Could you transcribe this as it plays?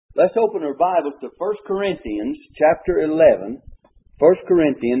Let's open our Bibles to 1 Corinthians chapter 11. 1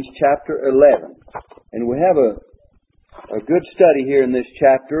 Corinthians chapter 11. And we have a good study here in this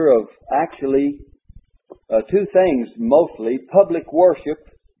chapter of actually two things mostly, public worship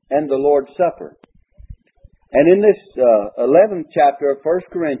and the Lord's Supper. And in this 11th chapter of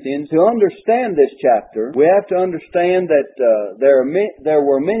 1 Corinthians, to understand this chapter, we have to understand that there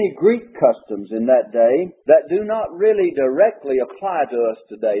were many Greek customs in that day that do not really directly apply to us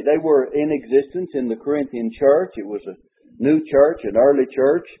today. They were in existence in the Corinthian church. It was a new church, an early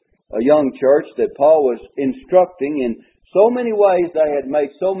church, a young church that Paul was instructing in so many ways. They had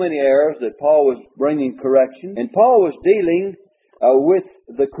made so many errors that Paul was bringing correction. And Paul was dealing with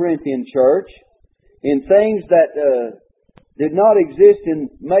the Corinthian church in things that did not exist in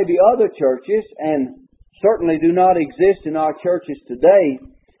maybe other churches and certainly do not exist in our churches today.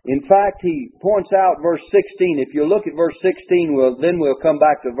 In fact, he points out verse 16. If you look at verse 16, then we'll come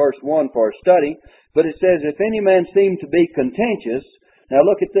back to verse 1 for our study. But it says, if any man seem to be contentious, now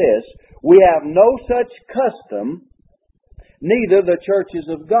look at this, we have no such custom, neither the churches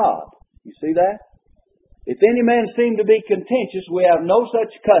of God. You see that? If any man seem to be contentious, we have no such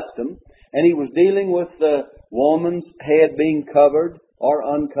custom. And he was dealing with the woman's head being covered or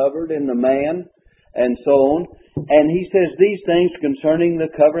uncovered in the man and so on. And he says these things concerning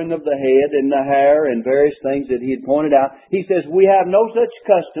the covering of the head and the hair and various things that he had pointed out. He says, we have no such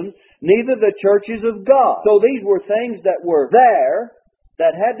custom, neither the churches of God. So these were things that were there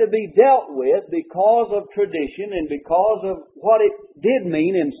that had to be dealt with because of tradition and because of what it did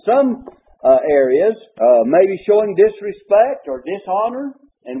mean in some areas, maybe showing disrespect or dishonor.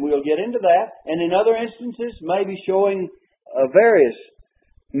 And we'll get into that. And in other instances, maybe showing various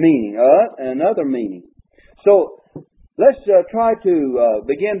meaning, another meaning. So, let's try to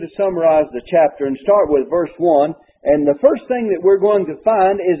begin to summarize the chapter and start with verse 1. And the first thing that we're going to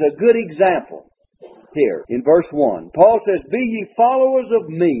find is a good example here in verse 1. Paul says, be ye followers of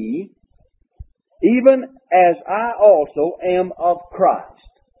me, even as I also am of Christ.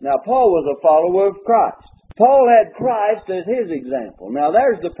 Now, Paul was a follower of Christ. Paul had Christ as his example. Now,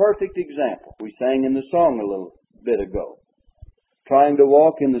 there's the perfect example. We sang in the song a little bit ago. Trying to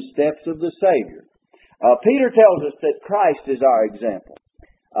walk in the steps of the Savior. Peter tells us that Christ is our example.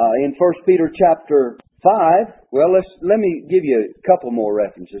 In 1 Peter chapter 5, well, let me give you a couple more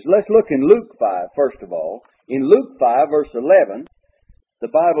references. Let's look in Luke 5, first of all. In Luke 5, verse 11, the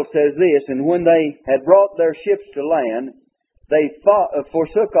Bible says this, and when they had brought their ships to land, they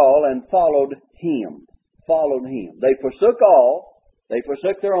forsook all and followed him. They forsook all. They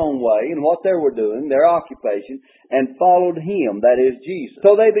forsook their own way and what they were doing, their occupation, and followed him, that is Jesus.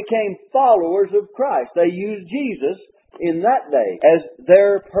 So they became followers of Christ. They used Jesus in that day as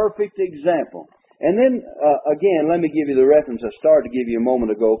their perfect example. And then, again, let me give you the reference I started to give you a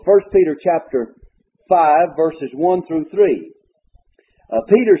moment ago. 1 Peter chapter 5, verses 1 through 3.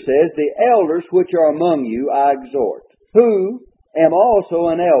 Peter says, the elders which are among you I exhort, who am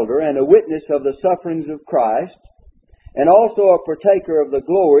also an elder and a witness of the sufferings of Christ, and also a partaker of the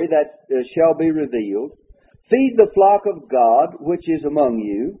glory that shall be revealed. Feed the flock of God which is among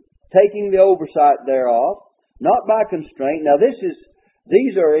you, taking the oversight thereof, not by constraint. Now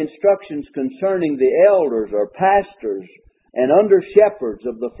these are instructions concerning the elders or pastors and under shepherds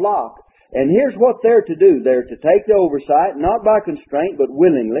of the flock. And here's what they're to do. They're to take the oversight, not by constraint, but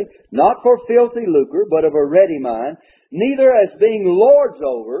willingly, not for filthy lucre, but of a ready mind, neither as being lords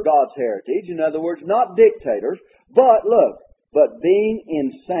over God's heritage, in other words, not dictators, but being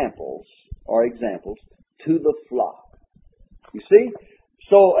in samples or examples to the flock. You see?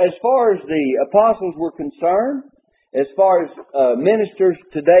 So as far as the apostles were concerned, as far as ministers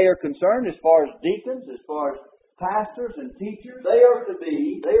today are concerned, as far as deacons, as far as pastors and teachers, they are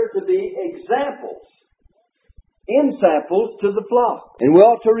to be examples, ensamples to the flock. And we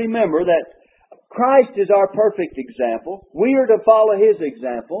ought to remember that Christ is our perfect example. We are to follow His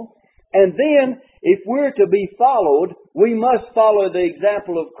example. And then, if we're to be followed, we must follow the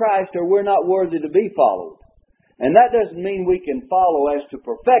example of Christ or we're not worthy to be followed. And that doesn't mean we can follow as to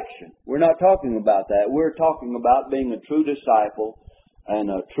perfection. We're not talking about that. We're talking about being a true disciple and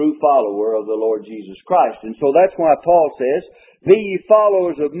a true follower of the Lord Jesus Christ. And so that's why Paul says, be ye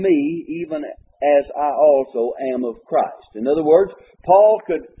followers of me, even as I also am of Christ. In other words, Paul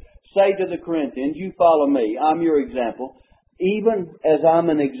could say to the Corinthians, you follow me, I'm your example, even as I'm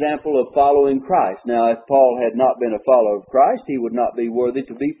an example of following Christ. Now, if Paul had not been a follower of Christ, he would not be worthy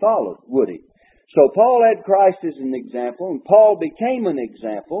to be followed, would he? So Paul had Christ as an example, and Paul became an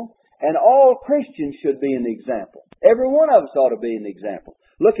example, and all Christians should be an example. Every one of us ought to be an example.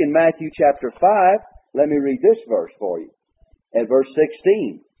 Look in Matthew chapter 5. Let me read this verse for you. At verse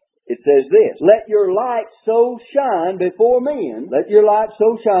 16. it says this, let your light so shine before men, let your light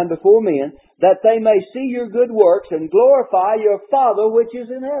so shine before men, that they may see your good works and glorify your Father which is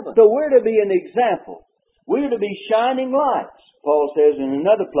in heaven. So we're to be an example. We're to be shining lights. Paul says in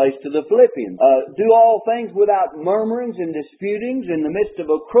another place to the Philippians, do all things without murmurings and disputings in the midst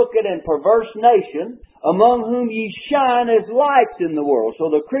of a crooked and perverse nation, among whom ye shine as lights in the world. So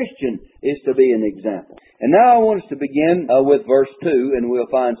the Christian is to be an example. And now I want us to begin with verse 2, and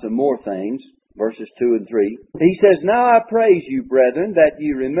we'll find some more things, verses 2 and 3. He says, now I praise you, brethren, that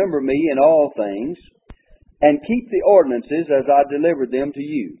you remember me in all things, and keep the ordinances as I delivered them to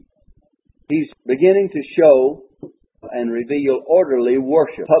you. He's beginning to show and reveal orderly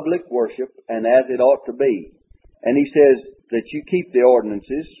worship, public worship, and as it ought to be. And he says that you keep the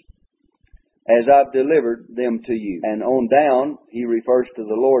ordinances as I've delivered them to you. And on down, he refers to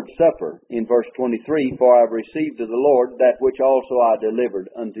the Lord's Supper in verse 23, for I've received of the Lord that which also I delivered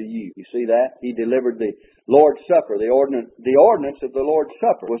unto you. You see that? He delivered the Lord's Supper. The ordinance of the Lord's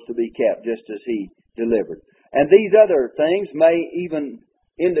Supper was to be kept just as he delivered. And these other things may even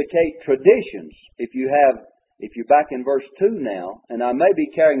indicate traditions. If you're back in verse 2 now, and I may be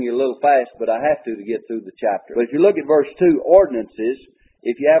carrying you a little fast, but I have to get through the chapter. But if you look at verse 2, ordinances,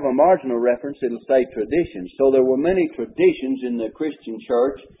 if you have a marginal reference, it'll say traditions. So there were many traditions in the Christian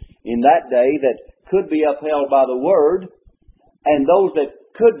church in that day that could be upheld by the Word, and those that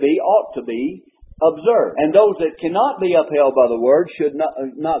could be, ought to be, observed. And those that cannot be upheld by the Word should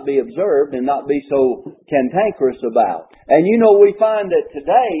not be observed and not be so cantankerous about. And we find that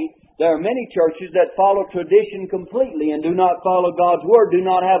today, there are many churches that follow tradition completely and do not follow God's Word, do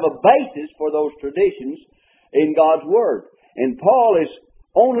not have a basis for those traditions in God's Word. And Paul is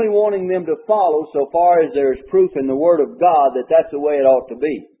only wanting them to follow so far as there is proof in the Word of God that that's the way it ought to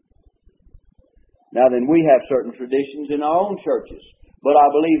be. Now then, we have certain traditions in our own churches, but I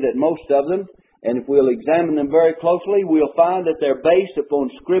believe that most of them, and if we'll examine them very closely, we'll find that they're based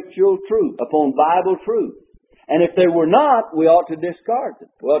upon scriptural truth, upon Bible truth. And if they were not, we ought to discard them.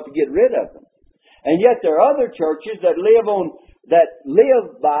 We ought to get rid of them. And yet there are other churches that live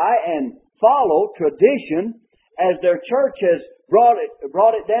by and follow tradition as their church has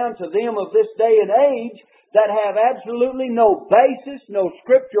brought it down to them of this day and age that have absolutely no basis, no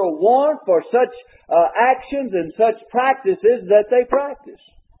scriptural warrant for such actions and such practices that they practice.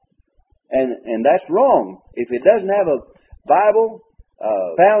 And that's wrong. If it doesn't have a Bible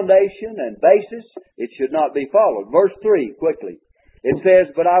foundation and basis, it should not be followed. Verse 3, quickly. It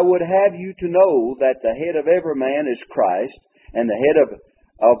says, but I would have you to know that the head of every man is Christ, and the head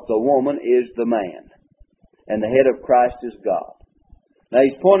of the woman is the man, and the head of Christ is God. Now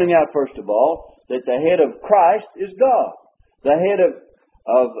he's pointing out, first of all, that the head of Christ is God. The head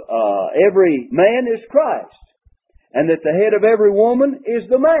of every man is Christ, and that the head of every woman is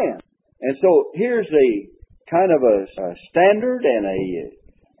the man. And so here's a kind of a standard and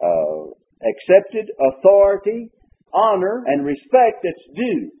a accepted authority, honor, and respect that's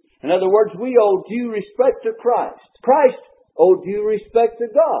due. In other words, we owe due respect to Christ. Christ owed due respect to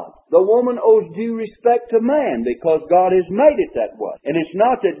God. The woman owes due respect to man because God has made it that way. And it's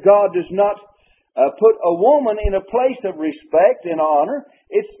not that God does not put a woman in a place of respect and honor.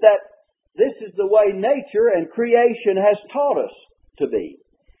 It's that this is the way nature and creation has taught us to be.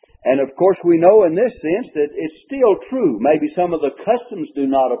 And of course we know in this sense that it's still true. Maybe some of the customs do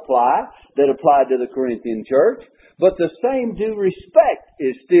not apply that applied to the Corinthian church, but the same due respect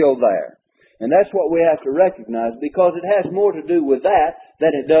is still there. And that's what we have to recognize, because it has more to do with that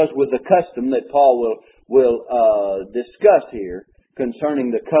than it does with the custom that Paul will discuss here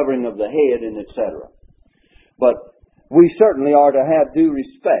concerning the covering of the head and etc. But we certainly are to have due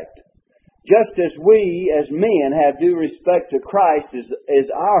respect. Just as we, as men, have due respect to Christ as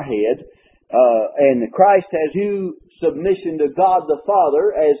our head, and Christ has due submission to God the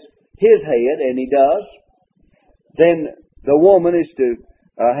Father as His head, and He does, then the woman is to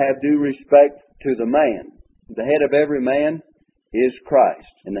have due respect to the man. The head of every man is Christ,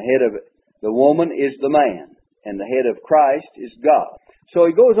 and the head of the woman is the man, and the head of Christ is God. So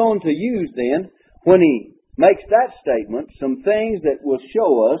he goes on to use then, when he makes that statement, some things that will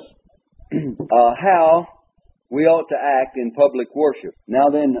show us how we ought to act in public worship. Now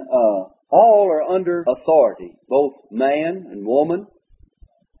then, all are under authority, both man and woman,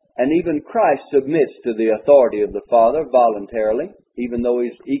 and even Christ submits to the authority of the Father voluntarily, even though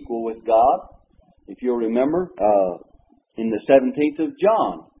He's equal with God. If you'll remember, in the 17th of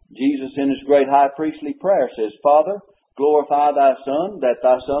John, Jesus in His great high priestly prayer says, Father, glorify Thy Son, that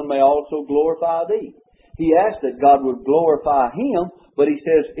Thy Son may also glorify Thee. He asked that God would glorify Him, but He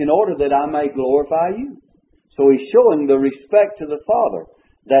says, in order that I may glorify you. So He's showing the respect to the Father.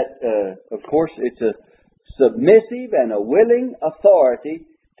 that, of course, it's a submissive and a willing authority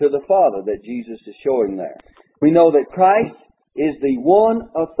to the Father that Jesus is showing there. We know that Christ is the one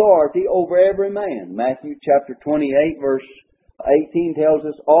authority over every man. Matthew chapter 28 verse 18 tells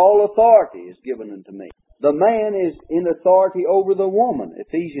us, all authority is given unto me. The man is in authority over the woman.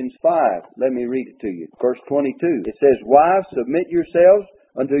 Ephesians 5, let me read it to you. Verse 22, it says, wives, submit yourselves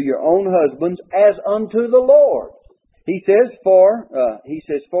unto your own husbands as unto the Lord. He says, for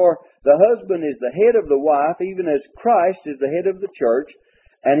the husband is the head of the wife, even as Christ is the head of the church,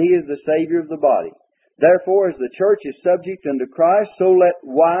 and he is the Savior of the body. Therefore, as the church is subject unto Christ, so let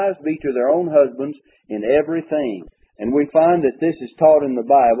wives be to their own husbands in everything. And we find that this is taught in the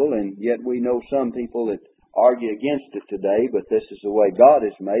Bible, and yet we know some people that argue against it today, but this is the way God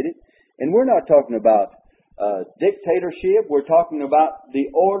has made it. And we're not talking about dictatorship. We're talking about the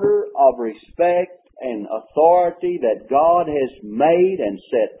order of respect and authority that God has made and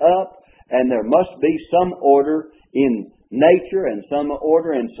set up, and there must be some order in nature and some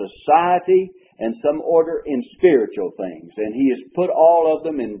order in society and some order in spiritual things. And He has put all of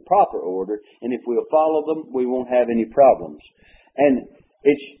them in proper order, and if we'll follow them, we won't have any problems. And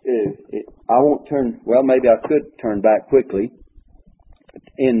I won't turn, well, maybe I could turn back quickly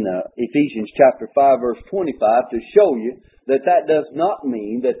in Ephesians chapter 5 verse 25 to show you that that does not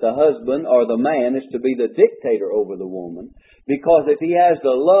mean that the husband or the man is to be the dictator over the woman, because if he has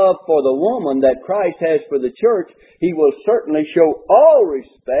the love for the woman that Christ has for the church, he will certainly show all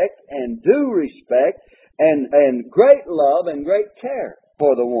respect and due respect and great love and great care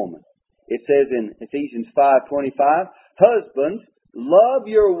for the woman. It says in Ephesians 5:25, husbands, love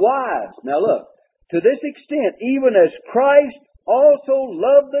your wives. Now look, to this extent, even as Christ also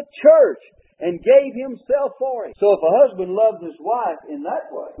loved the church and gave Himself for it. So if a husband loves his wife in that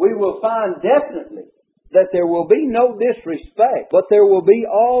way, we will find definitely that there will be no disrespect, but there will be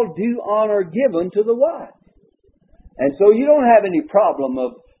all due honor given to the wife. And so you don't have any problem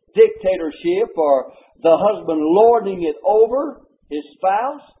of dictatorship or the husband lording it over his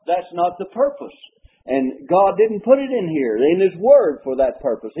spouse. That's not the purpose. And God didn't put it in here, in His Word, for that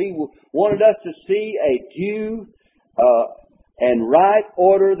purpose. He wanted us to see a due and right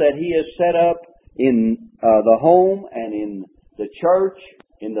order that He has set up in the home and in the church,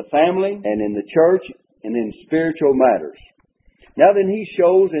 in the family and in the church and in spiritual matters. Now then, he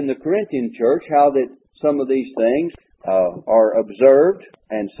shows in the Corinthian church how that some of these things are observed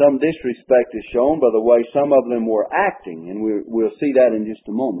and some disrespect is shown by the way some of them were acting, and we'll see that in just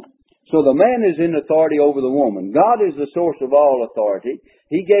a moment. So the man is in authority over the woman. God is the source of all authority.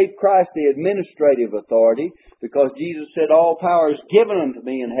 He gave Christ the administrative authority because Jesus said, all power is given unto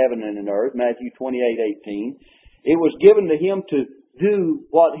me in heaven and in earth, Matthew 28:18. It was given to Him to do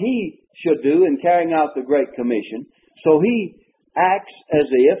what He should do in carrying out the Great Commission. So He acts as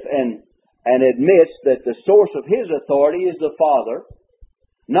if and admits that the source of His authority is the Father.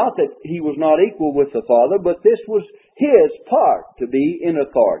 Not that He was not equal with the Father, but this was His part to be in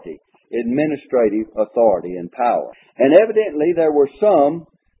authority, administrative authority and power. And evidently there were some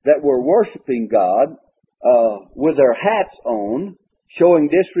that were worshiping God with their hats on, showing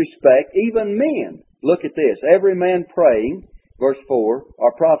disrespect, even men. Look at this. Every man praying, verse 4,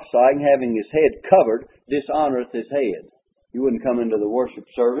 or prophesying, having his head covered, dishonoreth his head. You wouldn't come into the worship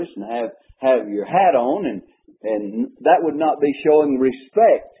service and have your hat on, and that would not be showing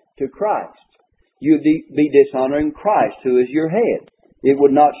respect to Christ. You'd be dishonoring Christ, who is your head. It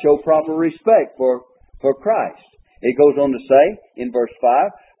would not show proper respect for Christ. It goes on to say in verse 5,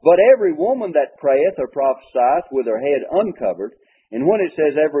 but every woman that prayeth or prophesieth with her head uncovered, and when it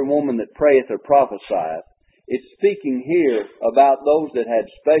says every woman that prayeth or prophesieth, it's speaking here about those that had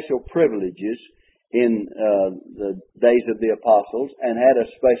special privileges in the days of the apostles and had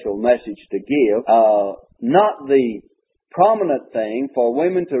a special message to give. Not the prominent thing for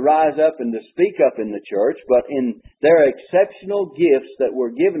women to rise up and to speak up in the church, but in their exceptional gifts that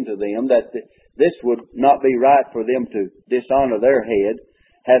were given to them, that this would not be right for them to dishonor their head,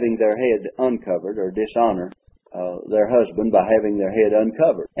 having their head uncovered, or dishonor their husband by having their head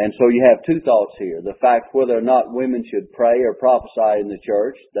uncovered. And so you have two thoughts here. The fact whether or not women should pray or prophesy in the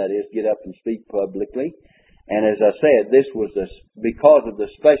church, that is, get up and speak publicly. And as I said, this was because of the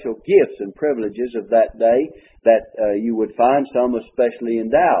special gifts and privileges of that day that you would find some especially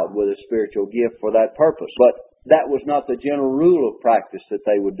endowed with a spiritual gift for that purpose. But that was not the general rule of practice that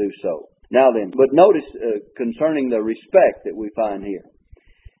they would do so. Now then, but notice concerning the respect that we find here.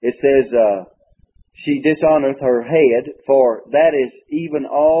 It says, she dishonoreth her head, for that is even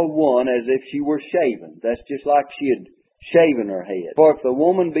all one as if she were shaven. That's just like she had shaven her head. For if the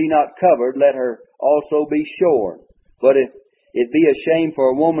woman be not covered, let her also be shorn. But if It be a shame for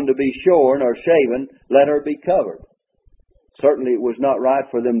a woman to be shorn or shaven, let her be covered. Certainly it was not right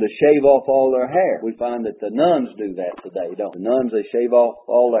for them to shave off all their hair. We find that the nuns do that today, don't they? The nuns, they shave off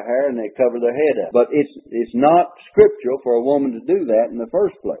all their hair and they cover their head up. But it's not scriptural for a woman to do that in the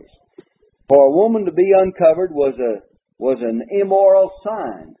first place. For a woman to be uncovered was an immoral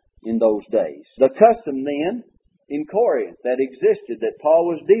sign in those days. The custom then in Corinth that existed that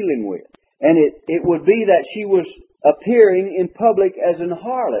Paul was dealing with. And it would be that she was appearing in public as an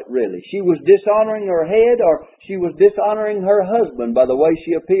harlot, really. She was dishonoring her head, or she was dishonoring her husband by the way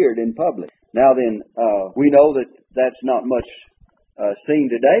she appeared in public. Now then, we know that that's not much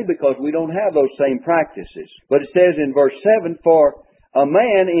seen today because we don't have those same practices. But it says in verse 7, for a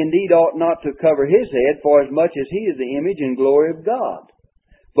man indeed ought not to cover his head, for as much as he is the image and glory of God.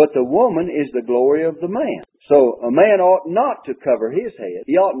 But the woman is the glory of the man. So a man ought not to cover his head.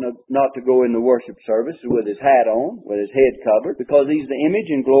 He ought not to go in the worship service with his hat on, with his head covered, because he's the image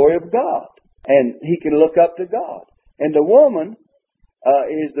and glory of God. And he can look up to God. And the woman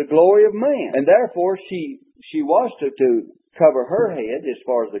is the glory of man. And therefore she was to cover her head, as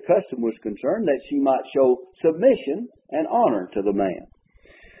far as the custom was concerned, that she might show submission and honor to the man.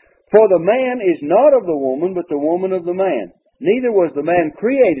 For the man is not of the woman, but the woman of the man. Neither was the man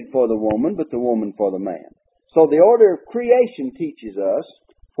created for the woman, but the woman for the man. So the order of creation teaches us,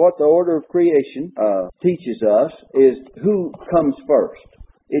 what the order of creation teaches us is who comes first.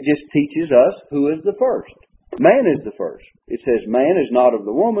 It just teaches us who is the first. Man is the first. It says man is not of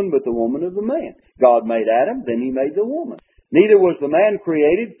the woman, but the woman of the man. God made Adam, then He made the woman. Neither was the man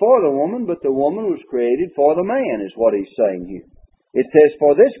created for the woman, but the woman was created for the man, is what He's saying here. It says,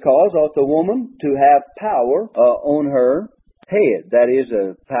 for this cause ought the woman to have power on her head. That is,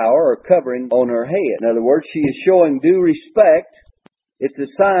 a power or covering on her head. In other words, she is showing due respect. It's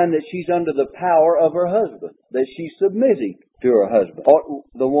a sign that she's under the power of her husband, that she's submitting to her husband. Ought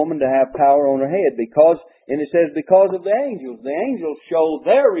the woman to have power on her head because, and it says because of the angels. The angels show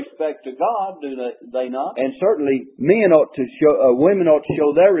their respect to God, do they not? And certainly women ought to show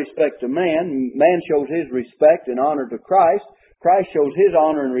their respect to man. Man shows his respect and honor to Christ. Christ shows His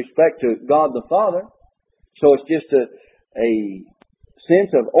honor and respect to God the Father. So it's just a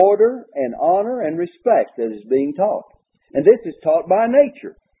sense of order and honor and respect that is being taught. And this is taught by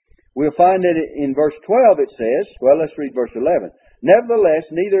nature. We'll find that in verse 12 it says, well, let's read verse 11. Nevertheless,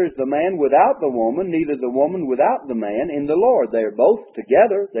 neither is the man without the woman, neither the woman without the man in the Lord. They are both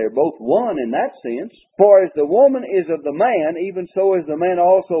together. They are both one in that sense. For as the woman is of the man, even so is the man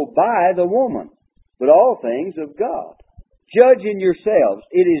also by the woman. But all things of God. Judge in yourselves.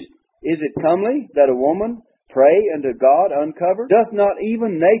 Is it comely that a woman pray unto God uncovered? Doth not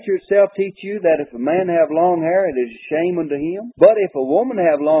even nature itself teach you that if a man have long hair, it is shame unto him? But if a woman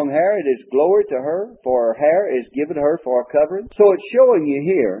have long hair, it is glory to her, for her hair is given her for a covering. So it's showing you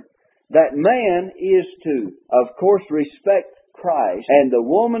here that man is to, of course, respect Christ, and the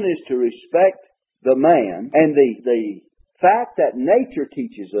woman is to respect the man. And the fact that nature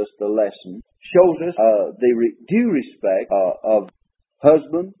teaches us the lesson shows us the due respect of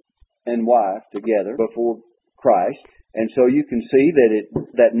husband and wife together before Christ. And so you can see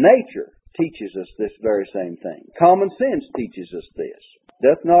that nature teaches us this very same thing. Common sense teaches us this.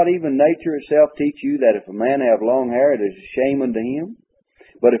 Doth not even nature itself teach you that if a man have long hair, it is a shame unto him?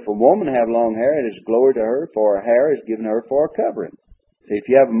 But if a woman have long hair, it is glory to her, for her hair is given her for a covering. See, if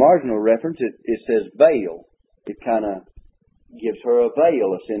you have a marginal reference, it says veil. It kind of gives her a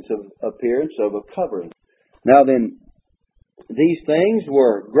veil, a sense of appearance of a covering. Now then, these things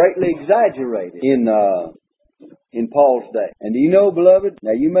were greatly exaggerated in Paul's day. And do you know, beloved,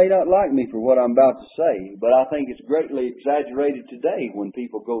 now you may not like me for what I'm about to say, but I think it's greatly exaggerated today when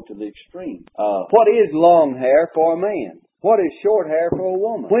people go to the extreme. What is long hair for a man? What is short hair for a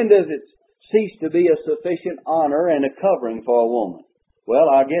woman? When does it cease to be a sufficient honor and a covering for a woman? Well,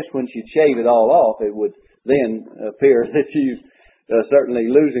 I guess when she'd shave it all off, it would then appear that she's certainly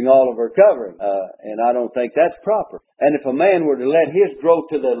losing all of her covering. And I don't think that's proper. And if a man were to let his grow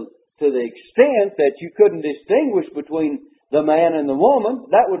to the extent that you couldn't distinguish between the man and the woman,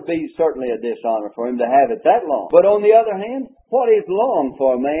 that would be certainly a dishonor for him to have it that long. But on the other hand, what is long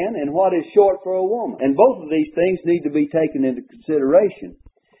for a man and what is short for a woman? And both of these things need to be taken into consideration.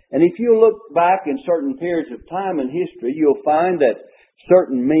 And if you look back in certain periods of time in history, you'll find that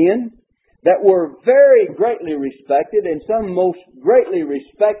certain men that were very greatly respected, and some most greatly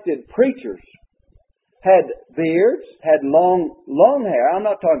respected preachers, had beards, had long hair. I'm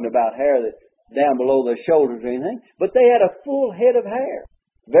not talking about hair that down below their shoulders or anything, but they had a full head of hair,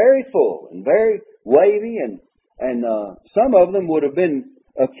 very full and very wavy, and some of them would have been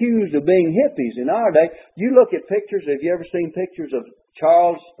accused of being hippies in our day. You look at pictures. Have you ever seen pictures of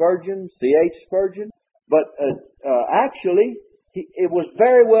Charles Spurgeon, C.H. Spurgeon? But actually, it was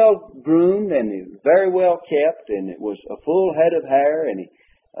very well groomed and it was very well kept, and it was a full head of hair, and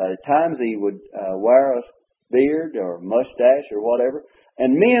at times he would wear a beard or mustache or whatever.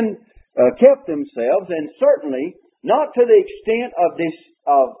 And men kept themselves, and certainly not to the extent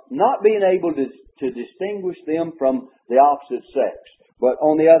of not being able to distinguish them from the opposite sex. But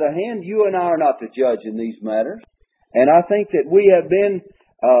on the other hand, you and I are not to judge in these matters. And I think that we have been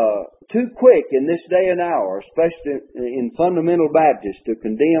too quick in this day and hour, especially in fundamental Baptists, to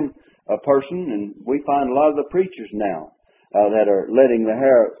condemn a person. And we find a lot of the preachers now that are letting the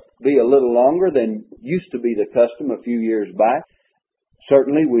hair be a little longer than used to be the custom a few years back.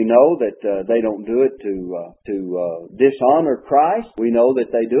 Certainly we know that they don't do it to dishonor Christ. We know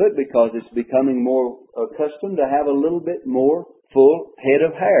that they do it because it's becoming more accustomed to have a little bit more full head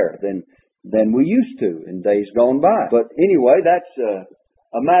of hair than we used to in days gone by. But anyway, that's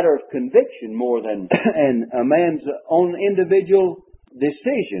a matter of conviction more than and a man's own individual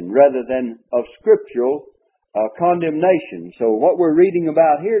decision rather than of scriptural condemnation. So what we're reading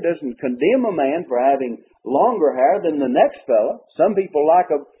about here doesn't condemn a man for having longer hair than the next fella. Some people like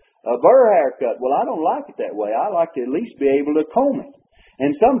a burr haircut. Well, I don't like it that way. I like to at least be able to comb it.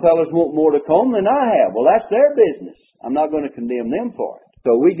 And some fellas want more to comb than I have. Well, that's their business. I'm not going to condemn them for it.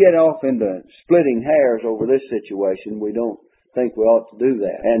 So we get off into splitting hairs over this situation. We don't think we ought to do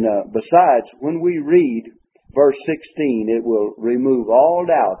that. And besides, when we read verse 16, it will remove all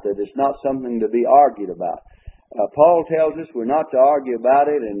doubt that it's not something to be argued about. Paul tells us we're not to argue about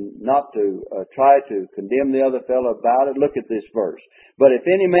it and not to try to condemn the other fellow about it. Look at this verse. But if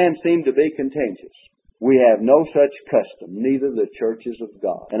any man seem to be contentious, we have no such custom, neither the churches of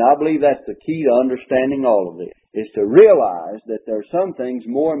God. And I believe that's the key to understanding all of this, is to realize that there are some things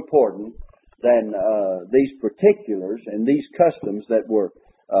more important than these particulars and these customs that were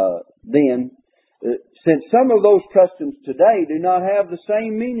then. Since some of those customs today do not have the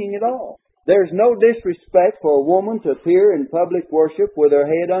same meaning at all. There's no disrespect for a woman to appear in public worship with her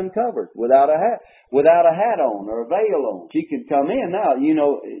head uncovered, without a hat on or a veil on. She could come in. Now, you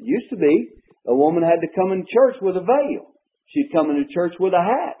know, it used to be a woman had to come in church with a veil. She'd come into church with a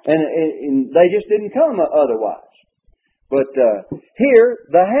hat. And they just didn't come otherwise. But here,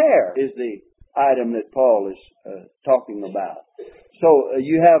 the hair is the item that Paul is talking about. So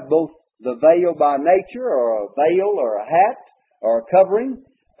you have both the veil by nature, or a veil, or a hat, or a covering,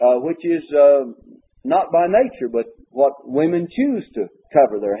 which is not by nature, but what women choose to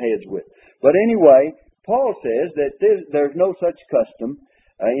cover their heads with. But anyway, Paul says that there's no such custom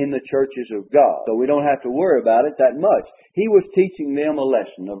in the churches of God. So we don't have to worry about it that much. He was teaching them a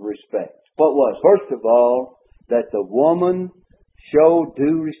lesson of respect. What was? First of all, that the woman show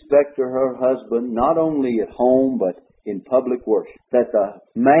due respect to her husband, not only at home, but in public worship. That the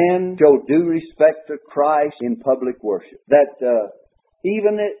man show due respect to Christ in public worship. That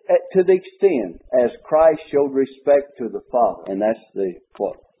even to the extent as Christ showed respect to the Father. And that's the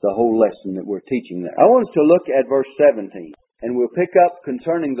whole lesson that we're teaching there. I want us to look at verse 17. And we'll pick up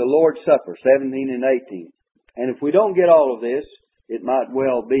concerning the Lord's Supper, 17 and 18. And if we don't get all of this, it might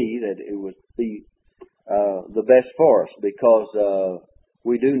well be that it would be the best for us, because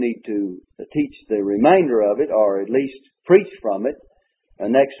we do need to teach the remainder of it, or at least preach from it,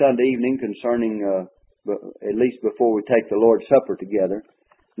 next Sunday evening concerning, at least before we take the Lord's Supper together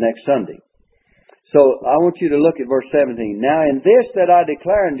next Sunday. So I want you to look at verse 17. Now in this that I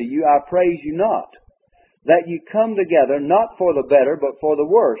declare unto you, I praise you not, that you come together not for the better, but for the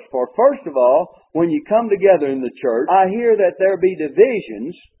worse. For first of all, when you come together in the church, I hear that there be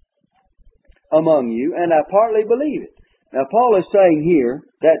divisions among you, and I partly believe it. Now Paul is saying here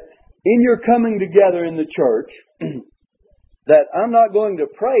that in your coming together in the church, that I'm not going to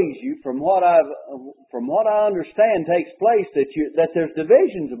praise you from what I understand takes place, that there's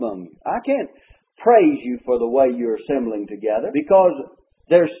divisions among you. I can't praise you for the way you're assembling together, because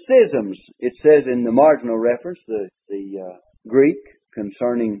there's schisms. It says in the marginal reference, the Greek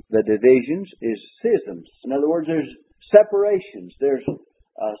concerning the divisions is schisms. In other words, there's separations. There's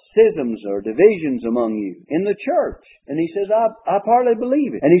schisms or divisions among you in the church. And he says, I partly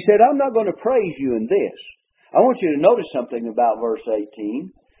believe it. And he said, I'm not going to praise you in this. I want you to notice something about verse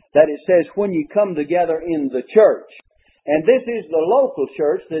 18, that it says, when you come together in the church. And this is the local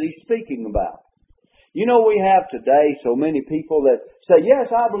church that he's speaking about. You know, we have today so many people that say,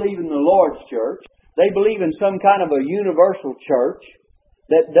 yes, I believe in the Lord's church. They believe in some kind of a universal church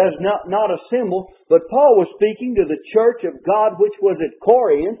that does not assemble. But Paul was speaking to the church of God which was at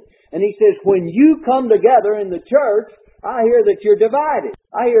Corinth. And he says, when you come together in the church, I hear that you're divided.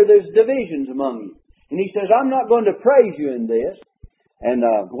 I hear there's divisions among you. And he says, I'm not going to praise you in this. And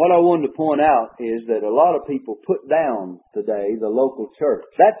what I wanted to point out is that a lot of people put down today the local church.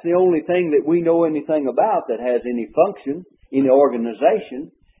 That's the only thing that we know anything about that has any function, any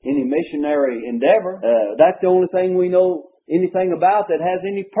organization, any missionary endeavor. That's the only thing we know anything about that has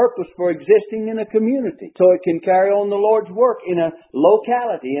any purpose for existing in a community. So it can carry on the Lord's work in a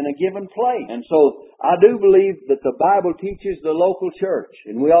locality, in a given place. And so I do believe that the Bible teaches the local church,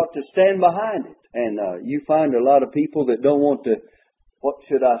 and we ought to stand behind it. And you find a lot of people that don't want to, what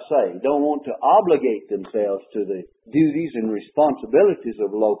should I say, don't want to obligate themselves to the duties and responsibilities of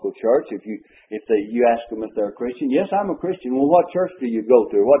a local church. If you ask them if they're a Christian, yes, I'm a Christian. Well, what church do you go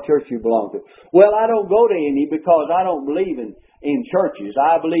to? What church do you belong to? Well, I don't go to any because I don't believe in churches.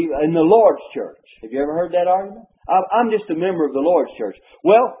 I believe in the Lord's church. Have you ever heard that argument? I'm just a member of the Lord's church.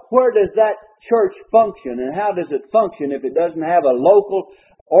 Well, where does that church function, and how does it function if it doesn't have a local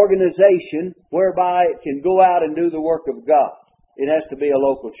organization whereby it can go out and do the work of God? It has to be a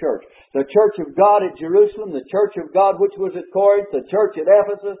local church. The church of God at Jerusalem, the church of God which was at Corinth, the church at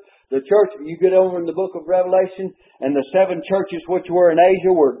Ephesus, the church, you get over in the book of Revelation, and the 7 churches which were in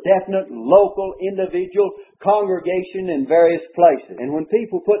Asia were definite, local, individual congregation in various places. And when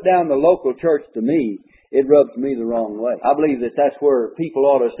people put down the local church, to me, it rubs me the wrong way. I believe that that's where people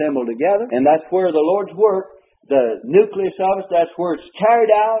ought to assemble together, and that's where the Lord's work, the nucleus of it, that's where it's carried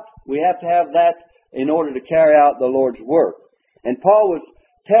out. We have to have that in order to carry out the Lord's work. And Paul was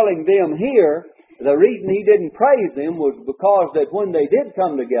telling them here, the reason he didn't praise them was because that when they did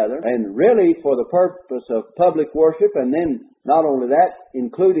come together, and really for the purpose of public worship, and then not only that,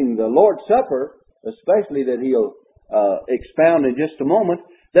 including the Lord's Supper, especially that he'll expound in just a moment,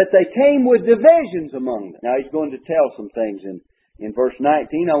 that they came with divisions among them. Now he's going to tell some things in verse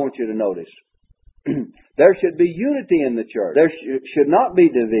 19 I want you to notice. There should be unity in the church. There should not be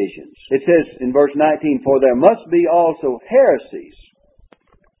divisions. It says in verse 19, for there must be also heresies.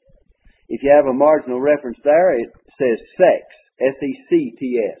 If you have a marginal reference there, it says sects,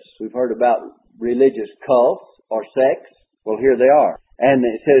 S-E-C-T-S. We've heard about religious cults or sects. Well, here they are. And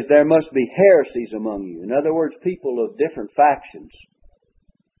it says there must be heresies among you. In other words, people of different factions.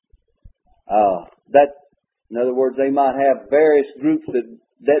 In other words, they might have various groups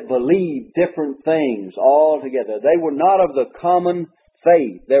that believe different things all together. They were not of the common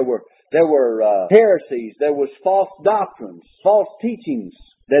faith. There were heresies. There was false doctrines, false teachings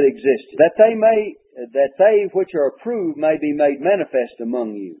that existed. That they which are approved may be made manifest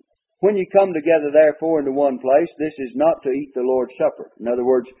among you. When you come together, therefore, into one place, this is not to eat the Lord's Supper. In other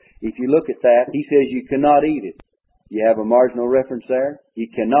words, if you look at that, he says you cannot eat it. You have a marginal reference there? You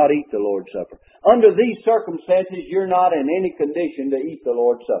cannot eat the Lord's Supper. Under these circumstances, you're not in any condition to eat the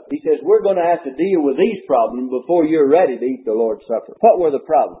Lord's Supper. He says, we're going to have to deal with these problems before you're ready to eat the Lord's Supper. What were the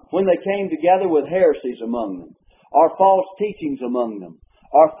problems? When they came together with heresies among them, or false teachings among them,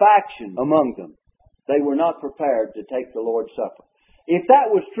 or faction among them, they were not prepared to take the Lord's Supper. If that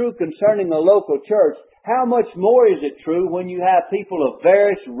was true concerning a local church, how much more is it true when you have people of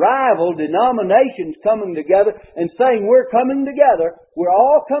various rival denominations coming together and saying, we're coming together, we're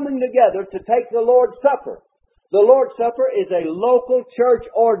all coming together to take the Lord's Supper. The Lord's Supper is a local church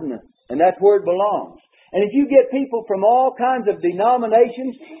ordinance, and that's where it belongs. And if you get people from all kinds of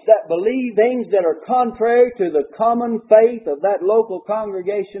denominations that believe things that are contrary to the common faith of that local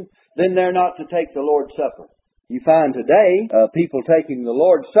congregation, then they're not to take the Lord's Supper. You find today people taking the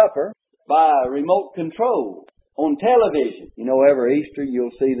Lord's Supper by remote control on television. You know, every Easter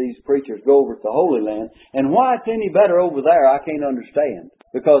you'll see these preachers go over to the Holy Land. And why it's any better over there, I can't understand.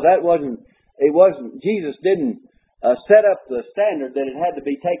 Because Jesus didn't set up the standard that it had to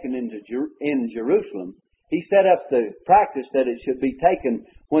be taken in Jerusalem. He set up the practice that it should be taken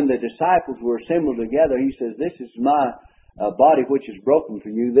when the disciples were assembled together. He says, this is my body which is broken for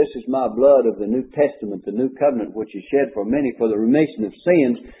you. This is my blood of the New Testament, the New Covenant, which is shed for many for the remission of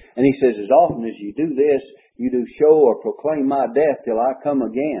sins. And he says, as often as you do this, you do show or proclaim my death till I come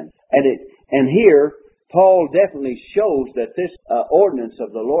again. And here, Paul definitely shows that this ordinance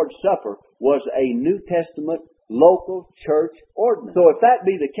of the Lord's Supper was a New Testament local church ordinance. So if that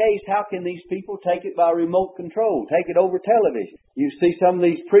be the case, how can these people take it by remote control, take it over television? You see some of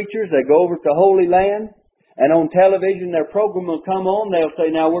these preachers, they go over to Holy Land, and on television, their program will come on. They'll say,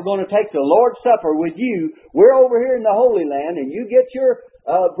 now we're going to take the Lord's Supper with you. We're over here in the Holy Land, and you get your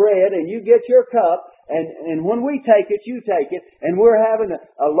bread, and you get your cup, and when we take it, you take it, and we're having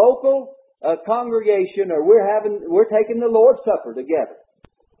a local congregation, or we're taking the Lord's Supper together.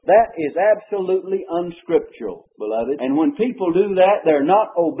 That is absolutely unscriptural, beloved. And when people do that, they're not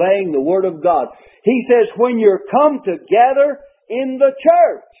obeying the Word of God. He says, when you're come together in the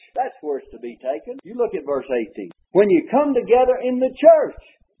church. That's where it's to be taken. You look at verse 18. When you come together in the church.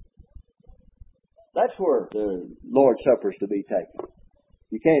 That's where the Lord's Supper is to be taken.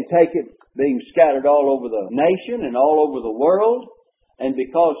 You can't take it being scattered all over the nation and all over the world. And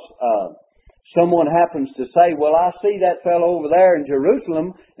because someone happens to say, well, I see that fellow over there in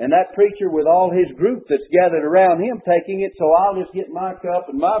Jerusalem and that preacher with all his group that's gathered around him taking it, so I'll just get my cup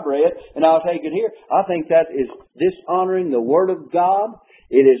and my bread and I'll take it here. I think that is dishonoring the Word of God.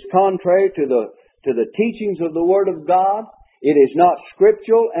 It is contrary to the teachings of the Word of God. It is not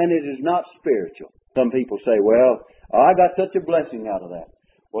scriptural and it is not spiritual. Some people say, well, I got such a blessing out of that.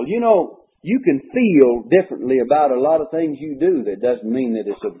 Well, you know, you can feel differently about a lot of things you do. That doesn't mean that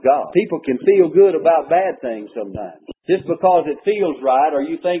it's of God. People can feel good about bad things sometimes. Just because it feels right or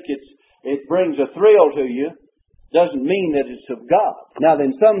you think it brings a thrill to you doesn't mean that it's of God. Now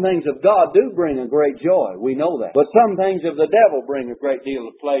then, some things of God do bring a great joy. We know that. But some things of the devil bring a great deal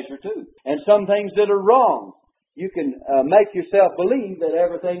of pleasure too. And some things that are wrong, you can make yourself believe that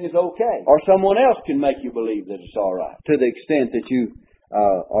everything is okay. Or someone else can make you believe that it's all right. To the extent that you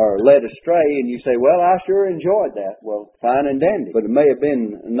are led astray and you say, well, I sure enjoyed that. Well, fine and dandy. But it may have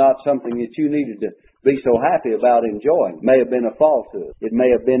been not something that you needed to be so happy about enjoying. It may have been a falsehood. It may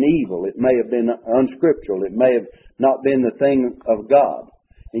have been evil. It may have been unscriptural. It may have not been the thing of God.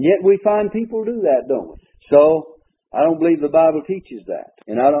 And yet we find people do that, don't we? So, I don't believe the Bible teaches that.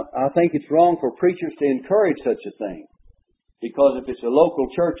 And I think it's wrong for preachers to encourage such a thing. Because if it's a local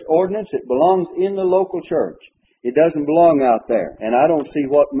church ordinance, it belongs in the local church. It doesn't belong out there. And I don't see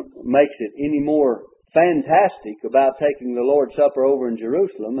what makes it any more fantastic about taking the Lord's Supper over in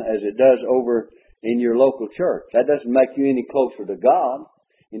Jerusalem as it does over in your local church. That doesn't make you any closer to God.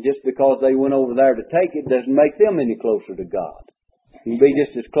 And just because they went over there to take it doesn't make them any closer to God. You can be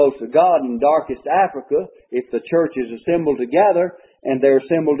just as close to God in darkest Africa if the church is assembled together and they're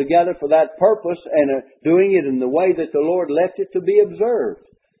assembled together for that purpose and doing it in the way that the Lord left it to be observed.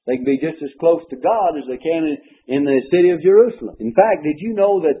 They can be just as close to God as they can in the city of Jerusalem. In fact, did you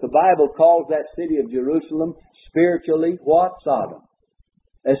know that the Bible calls that city of Jerusalem spiritually what? Sodom.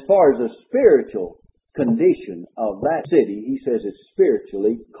 As far as the spiritual condition of that city, he says it's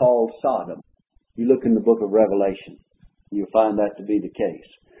spiritually called Sodom. You look in the book of Revelation, you'll find that to be the case.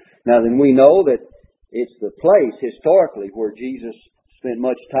 Now then, we know that it's the place historically where Jesus spent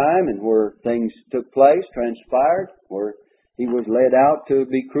much time and where things took place, transpired, where He was led out to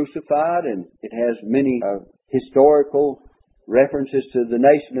be crucified, and it has many historical references to the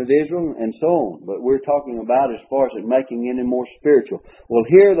nation of Israel and so on. But we're talking about as far as it making any more spiritual. Well,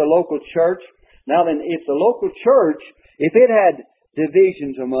 here the local church. Now then, if the local church, if it had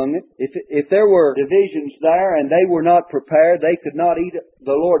divisions among it, if there were divisions there and they were not prepared, they could not eat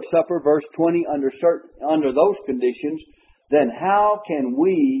the Lord's Supper, verse 20, under those conditions, then how can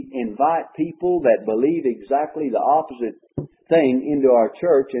we invite people that believe exactly the opposite thing into our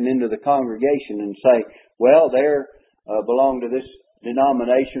church and into the congregation and say, well, they belong to this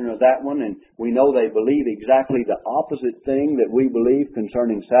denomination or that one, and we know they believe exactly the opposite thing that we believe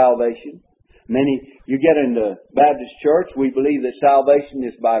concerning salvation. You get into Baptist church, we believe that salvation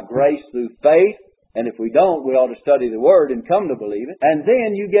is by grace through faith, and if we don't, we ought to study the Word and come to believe it. And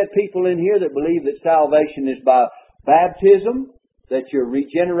then you get people in here that believe that salvation is by baptism, that you're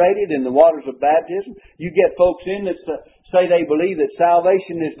regenerated in the waters of baptism. You get folks in that say they believe that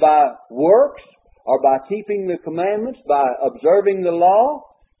salvation is by works or by keeping the commandments, by observing the law.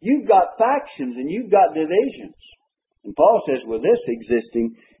 You've got factions and you've got divisions. And Paul says, with this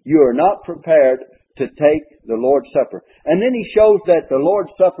existing, you are not prepared to take the Lord's Supper. And then he shows that the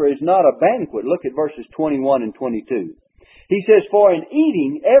Lord's Supper is not a banquet. Look at verses 21 and 22. He says, for in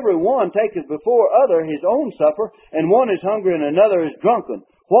eating every one taketh before other his own supper, and one is hungry and another is drunken.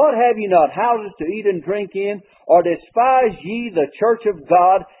 What, have ye not houses to eat and drink in? Or despise ye the church of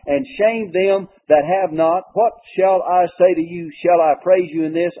God, and shame them that have not? What shall I say to you? Shall I praise you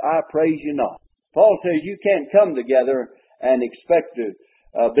in this? I praise you not. Paul says you can't come together and expect to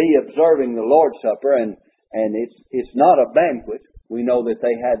be observing the Lord's Supper, and it's not a banquet. We know that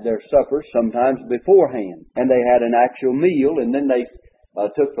they had their suppers sometimes beforehand, and they had an actual meal, and then they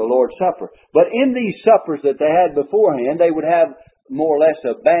took the Lord's Supper. But in these suppers that they had beforehand, they would have more or less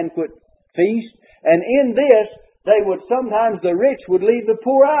a banquet feast, and in this, sometimes the rich would leave the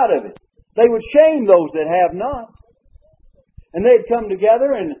poor out of it. They would shame those that have not. And they'd come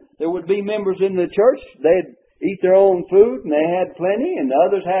together, and there would be members in the church. They'd eat their own food, and they had plenty, and the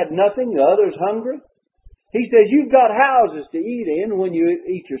others had nothing, the others hungry. He says, you've got houses to eat in when you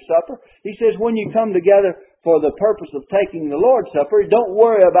eat your supper. He says, when you come together for the purpose of taking the Lord's Supper, don't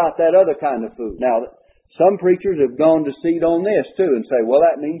worry about that other kind of food. Now, some preachers have gone to seed on this too and say, well,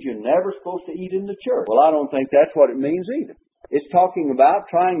 that means you're never supposed to eat in the church. Well, I don't think that's what it means either. It's talking about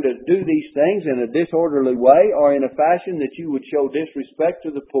trying to do these things in a disorderly way or in a fashion that you would show disrespect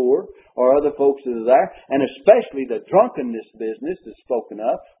to the poor or other folks that are there, and especially the drunkenness business that's spoken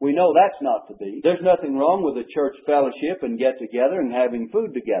of. We know that's not to be. There's nothing wrong with a church fellowship and get together and having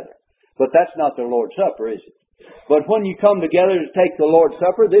food together. But that's not the Lord's Supper, is it? But when you come together to take the Lord's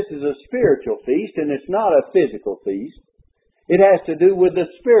Supper, this is a spiritual feast, and it's not a physical feast. It has to do with the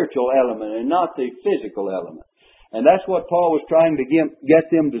spiritual element and not the physical element. And that's what Paul was trying to get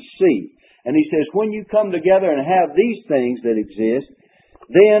them to see. And he says, when you come together and have these things that exist,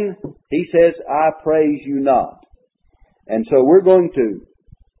 then, he says, I praise you not. And so we're going to,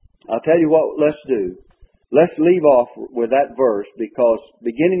 I'll tell you what, let's do. Let's leave off with that verse, because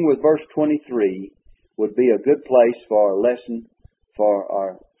beginning with verse 23 would be a good place for our lesson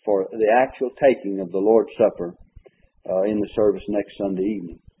for the actual taking of the Lord's Supper in the service next Sunday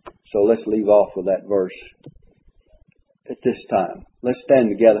evening. So let's leave off with that verse at this time. Let's stand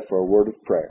together for a word of prayer.